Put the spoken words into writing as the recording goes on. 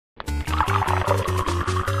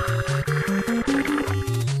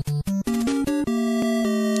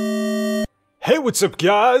Hey, what's up,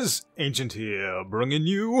 guys? Ancient here, bringing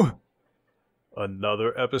you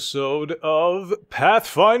another episode of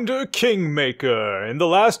Pathfinder Kingmaker. In the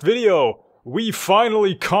last video, we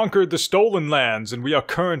finally conquered the Stolen Lands, and we are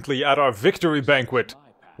currently at our victory banquet,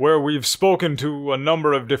 where we've spoken to a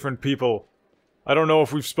number of different people. I don't know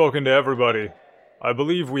if we've spoken to everybody. I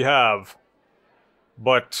believe we have.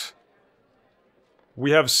 But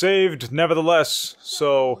we have saved, nevertheless,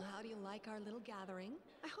 so... How do you like our little gathering?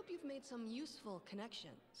 I hope you've made some useful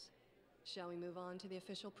connections. Shall we move on to the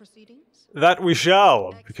official proceedings? That we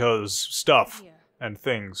shall, because stuff and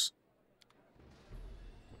things.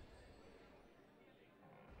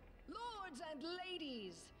 Lords and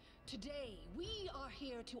ladies, today we are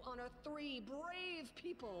here to honor three brave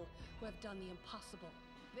people who have done the impossible.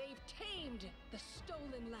 They've tamed the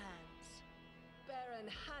Stolen Lands. Baron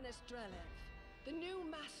Hannes Drelev, the new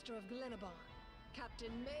master of Glenabon,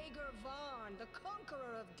 Captain Maegor Varn, the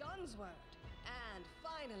conqueror of Dunsword, and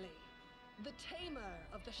finally, the tamer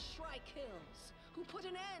of the Shrike Hills, who put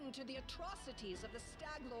an end to the atrocities of the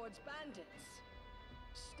Stag Lord's bandits.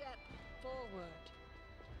 Step forward.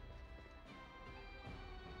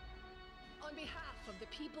 On behalf of the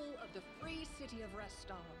people of the free city of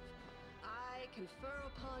Restov, I confer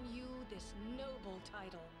upon you this noble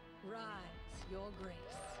title. Rise, your grace.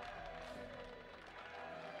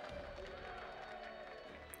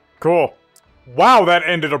 Cool. Wow, that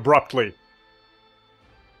ended abruptly.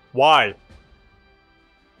 Why?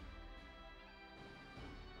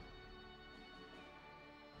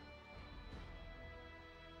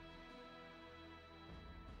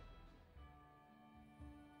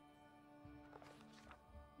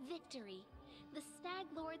 Victory. The Stag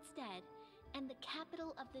Lord's dead, and the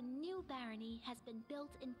capital of the new barony has been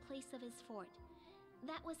built in place of his fort.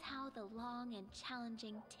 That was how the long and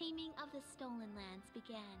challenging taming of the Stolen Lands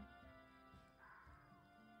began.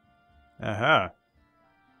 Uh-huh.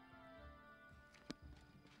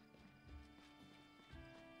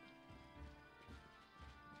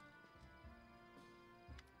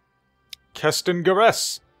 Keston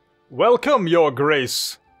Garess. Welcome, your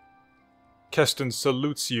grace. Keston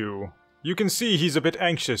salutes you. You can see he's a bit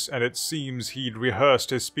anxious, and it seems he'd rehearsed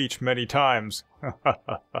his speech many times.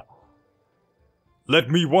 Let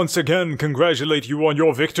me once again congratulate you on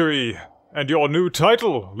your victory, and your new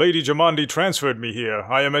title. Lady Jamandi transferred me here.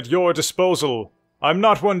 I am at your disposal. I'm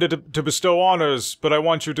not one to bestow honors, but I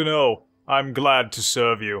want you to know, I'm glad to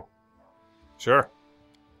serve you. Sure.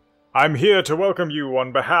 I'm here to welcome you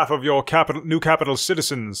on behalf of your new capital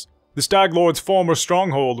citizens. The Stag Lord's former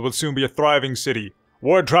stronghold will soon be a thriving city.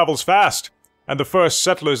 Word travels fast, and the first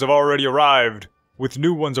settlers have already arrived, with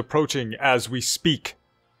new ones approaching as we speak.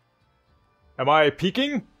 Am I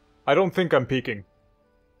peeking? I don't think I'm peeking.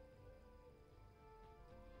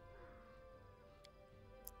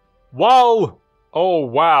 Wow! Oh,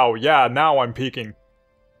 wow, yeah, now I'm peeking.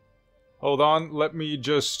 Hold on, let me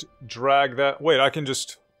just drag that... Wait, I can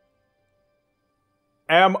just...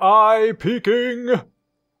 Am I peeking?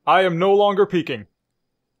 I am no longer peeking.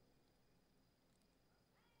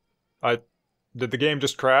 Did the game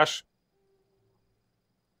just crash?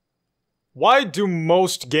 Why do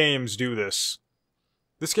most games do this?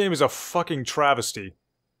 This game is a fucking travesty.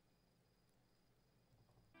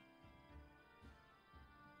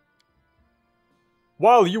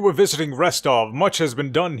 While you were visiting Restov, much has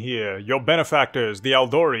been done here. Your benefactors, the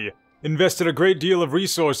Aldori, invested a great deal of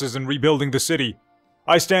resources in rebuilding the city.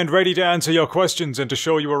 I stand ready to answer your questions and to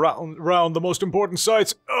show you around the most important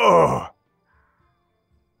sites. Ugh!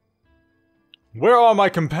 Where are my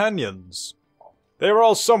companions? They were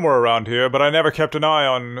all somewhere around here, but I never kept an eye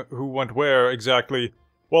on who went where exactly.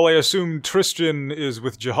 Well, I assume Tristan is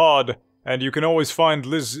with Jihad, and you can always find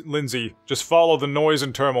Lindsay. Just follow the noise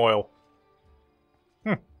and turmoil.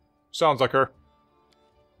 Sounds like her.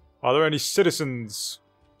 Are there any citizens...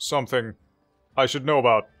 something... I should know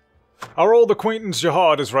about? Our old acquaintance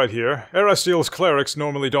Jihad is right here. Erastiel's clerics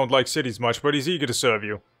normally don't like cities much, but he's eager to serve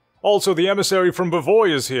you. Also, the emissary from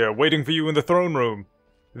Bavoy is here, waiting for you in the throne room.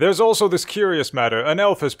 There's also this curious matter. An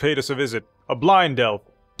elf has paid us a visit. A blind elf.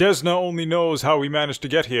 Desna only knows how we managed to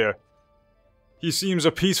get here. He seems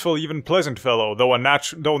a peaceful, even pleasant fellow, though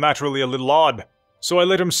naturally a little odd. So I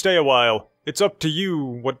let him stay a while. It's up to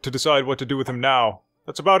you to decide what to do with him now.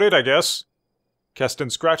 That's about it, I guess.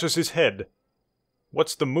 Keston scratches his head.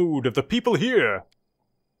 What's the mood of the people here?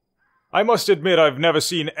 I must admit I've never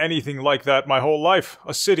seen anything like that my whole life.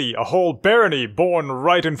 A city, a whole barony, born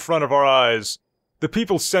right in front of our eyes. The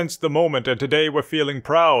people sensed the moment, and today we're feeling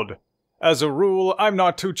proud. As a rule, I'm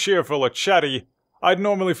not too cheerful or chatty. I'd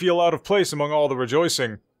normally feel out of place among all the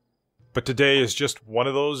rejoicing. But today is just one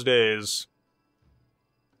of those days.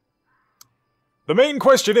 The main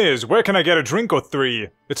question is, where can I get a drink or three?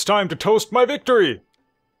 It's time to toast my victory!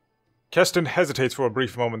 Keston hesitates for a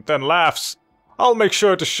brief moment, then laughs. I'll make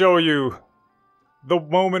sure to show you the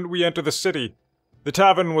moment we enter the city. The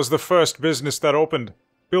tavern was the first business that opened.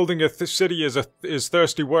 Building a city is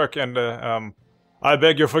thirsty work, and, I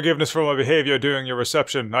beg your forgiveness for my behavior during your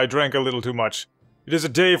reception. I drank a little too much. It is a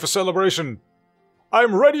day for celebration.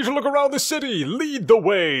 I'm ready to look around the city. Lead the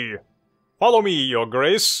way. Follow me, your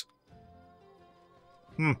grace.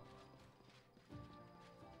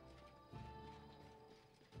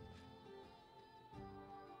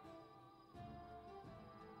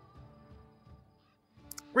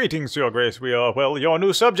 Greetings, your grace. We are, well, your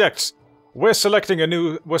new subjects. We're selecting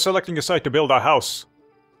a site to build our house.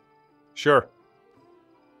 Sure.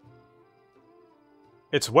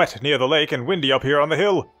 It's wet near the lake and windy up here on the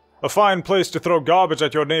hill. A fine place to throw garbage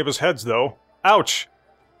at your neighbors' heads, though. Ouch!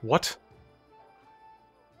 What?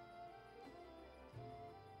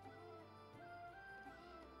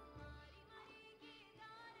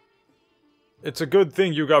 It's a good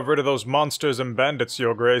thing you got rid of those monsters and bandits,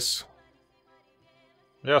 your grace.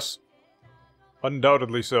 Yes.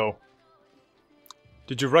 Undoubtedly so.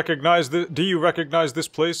 Do you recognize this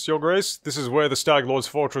place, your grace? This is where the Stag Lord's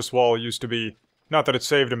fortress wall used to be. Not that it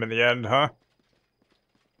saved him in the end, huh?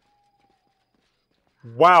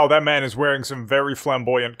 Wow, that man is wearing some very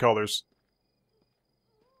flamboyant colors.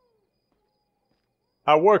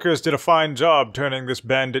 Our workers did a fine job turning this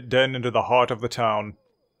bandit den into the heart of the town.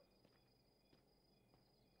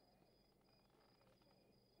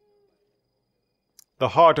 The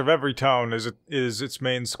heart of every town is its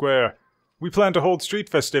main square. We plan to hold street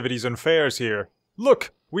festivities and fairs here.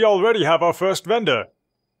 Look, we already have our first vendor.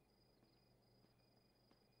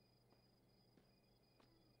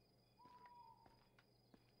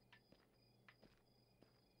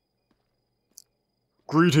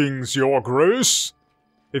 Greetings, your grace.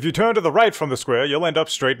 If you turn to the right from the square, you'll end up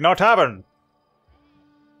straight in our tavern.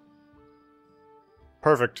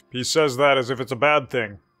 Perfect. He says that as if it's a bad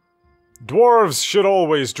thing. Dwarves should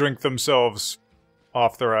always drink themselves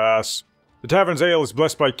off their ass. The tavern's ale is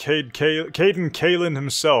blessed by Caden Kalin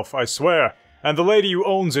himself, I swear. And the lady who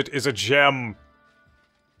owns it is a gem.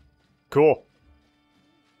 Cool.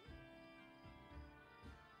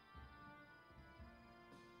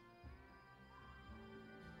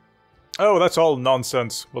 Oh, that's all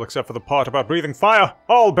nonsense. Well, except for the part about breathing fire.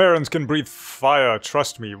 All barons can breathe fire,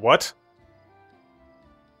 trust me. What?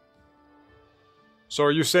 So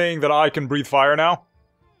are you saying that I can breathe fire now?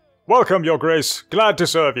 Welcome, your grace. Glad to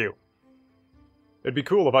serve you. It'd be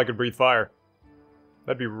cool if I could breathe fire.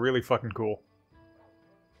 That'd be really fucking cool.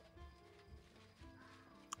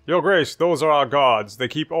 Your grace, those are our gods. They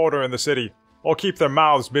keep order in the city, or keep their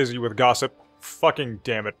mouths busy with gossip. Fucking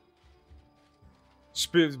damn it.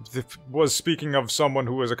 Was speaking of someone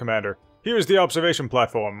who is a commander. Here's the observation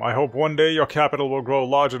platform. I hope one day your capital will grow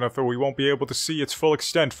large enough that we won't be able to see its full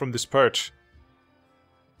extent from this perch.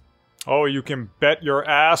 Oh, you can bet your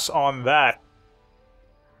ass on that.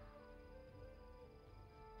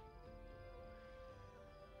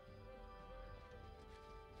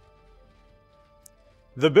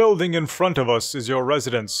 The building in front of us is your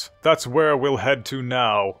residence. That's where we'll head to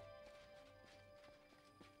now.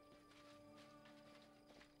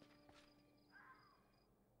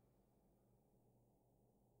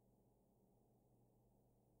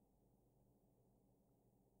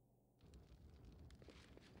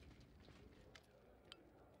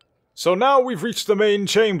 So now we've reached the main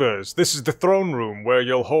chambers. This is the throne room, where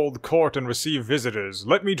you'll hold court and receive visitors.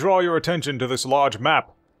 Let me draw your attention to this large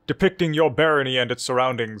map, depicting your barony and its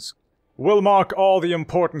surroundings. We'll mark all the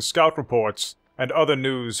important scout reports, and other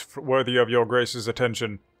news worthy of your grace's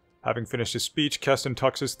attention. Having finished his speech, Keston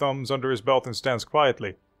tucks his thumbs under his belt and stands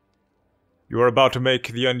quietly. You are about to make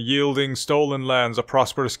the unyielding Stolen Lands a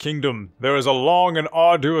prosperous kingdom. There is a long and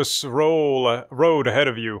arduous road ahead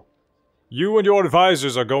of you. You and your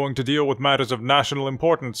advisors are going to deal with matters of national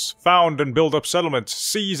importance, found and build up settlements,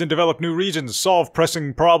 seize and develop new regions, solve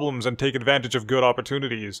pressing problems, and take advantage of good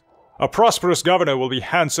opportunities. A prosperous governor will be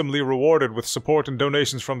handsomely rewarded with support and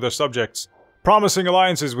donations from their subjects, promising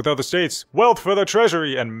alliances with other states, wealth for their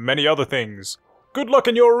treasury, and many other things. Good luck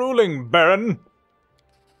in your ruling, Baron!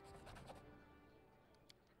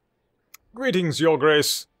 Greetings, your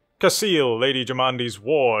grace. Casil, Lady Jamandi's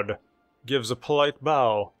ward, gives a polite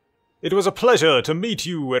bow. It was a pleasure to meet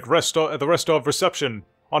you at the Restov reception.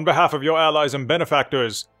 On behalf of your allies and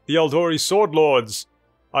benefactors, the Eldori Sword Lords,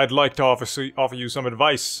 I'd like to offer you some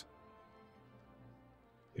advice.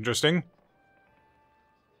 Interesting.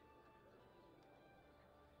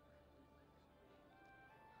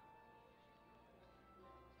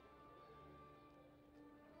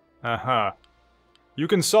 Uh-huh. You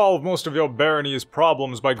can solve most of your barony's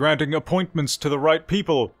problems by granting appointments to the right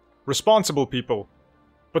people, responsible people.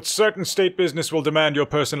 But certain state business will demand your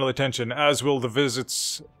personal attention, as will the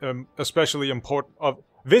visits, especially important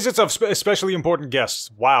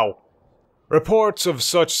guests. Wow. Reports of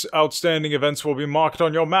such outstanding events will be marked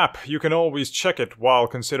on your map. You can always check it while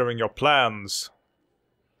considering your plans.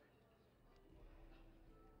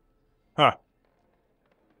 Huh.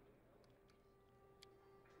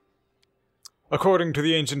 According to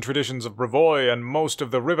the ancient traditions of Brevoy and most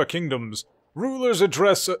of the river kingdoms, rulers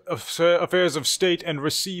address affairs of state and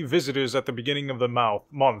receive visitors at the beginning of the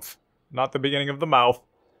month. Not the beginning of the mouth.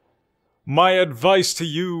 My advice to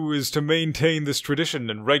you is to maintain this tradition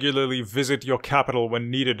and regularly visit your capital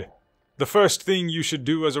when needed. The first thing you should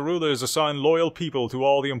do as a ruler is assign loyal people to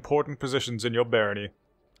all the important positions in your barony.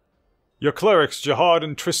 Your clerics, Jihad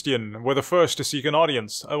and Tristian, were the first to seek an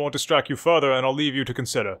audience. I won't distract you further, and I'll leave you to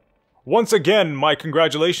consider. Once again, my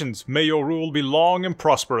congratulations. May your rule be long and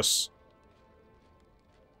prosperous.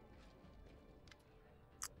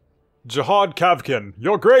 Jihad Kavkin,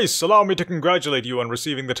 Your Grace, allow me to congratulate you on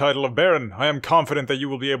receiving the title of Baron. I am confident that you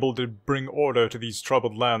will be able to bring order to these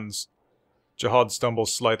troubled lands. Jihad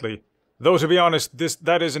stumbles slightly. Though, to be honest,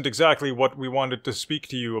 that isn't exactly what we wanted to speak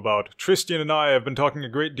to you about. Tristian and I have been talking a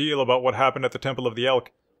great deal about what happened at the Temple of the Elk.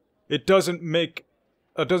 It doesn't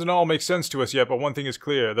all make sense to us yet, but one thing is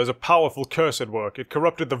clear. There's a powerful curse at work. It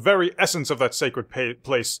corrupted the very essence of that sacred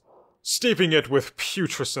place, steeping it with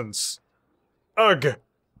putrescence. Ugh!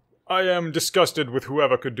 I am disgusted with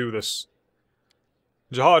whoever could do this.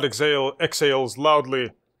 Jihad exhales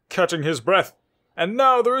loudly, catching his breath. And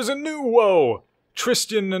now there is a new woe!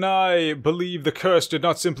 Tristian and I believe the curse did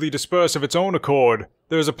not simply disperse of its own accord.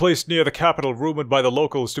 There is a place near the capital rumored by the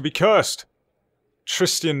locals to be cursed.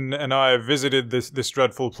 Tristian and I visited this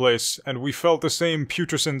dreadful place, and we felt the same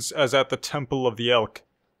putrescence as at the Temple of the Elk.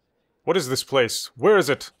 What is this place? Where is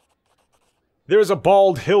it? There is a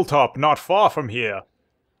bald hilltop not far from here,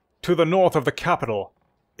 to the north of the capital.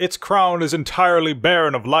 Its crown is entirely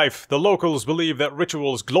barren of life. The locals believe that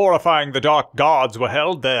rituals glorifying the dark gods were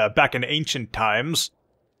held there back in ancient times.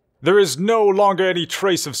 There is no longer any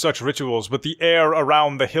trace of such rituals, but the air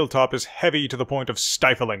around the hilltop is heavy to the point of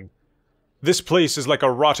stifling. This place is like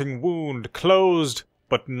a rotting wound, closed,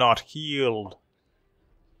 but not healed.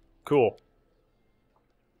 Cool.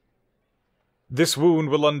 This wound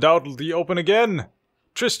will undoubtedly open again.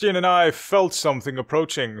 Tristian and I felt something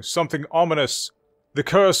approaching, something ominous. The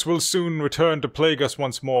curse will soon return to plague us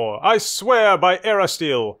once more. I swear by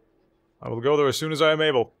Erasteel! I will go there as soon as I am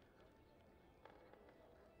able.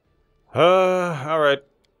 Alright.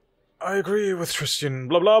 I agree with Tristian.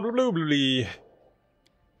 Blah blah blah blah blah blah.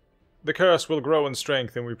 The curse will grow in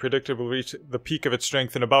strength, and we predict it will reach the peak of its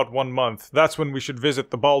strength in about 1 month. That's when we should visit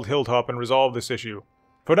the Bald Hilltop and resolve this issue.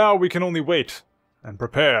 For now, we can only wait and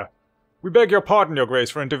prepare. We beg your pardon, Your Grace,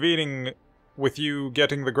 for intervening with you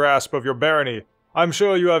getting the grasp of your barony. I'm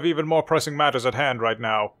sure you have even more pressing matters at hand right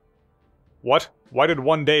now. What? Why did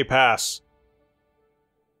 1 day pass?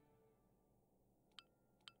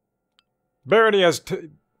 Barony has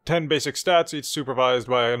 10 basic stats, each supervised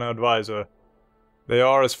by an advisor. They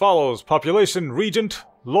are as follows: population, regent;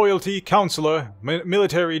 loyalty, counselor;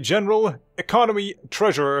 military, general; economy,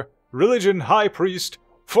 treasurer; religion, high priest;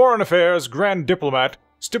 foreign affairs, grand diplomat;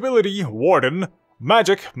 stability, warden;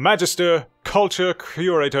 magic, magister; culture,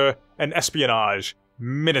 curator; and espionage,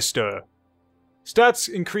 minister. Stats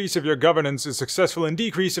increase if your governance is successful and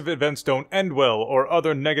decrease if events don't end well or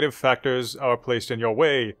other negative factors are placed in your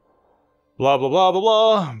way. Blah blah blah blah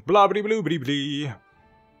blah, blah blah blah blah blah.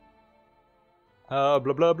 Blah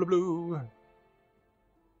blah blah blah.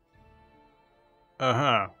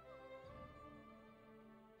 Uh-huh.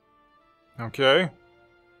 Okay.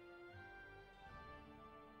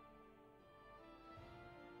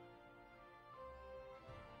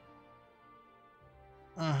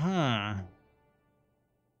 Uh-huh.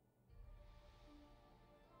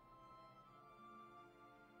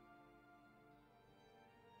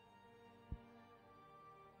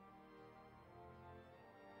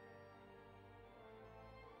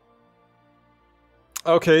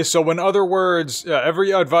 Okay, so in other words,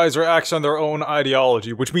 every advisor acts on their own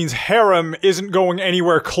ideology, which means harem isn't going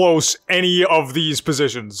anywhere close any of these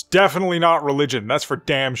positions. Definitely not religion, that's for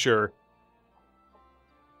damn sure.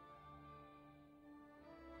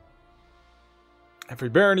 Every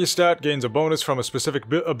barony stat gains a bonus from a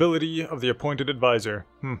specific ability of the appointed advisor.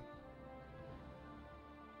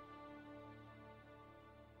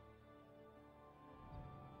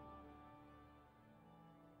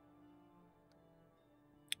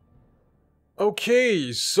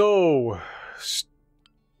 Okay, so...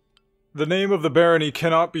 The name of the barony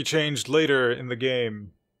cannot be changed later in the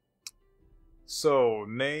game. So,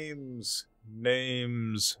 names.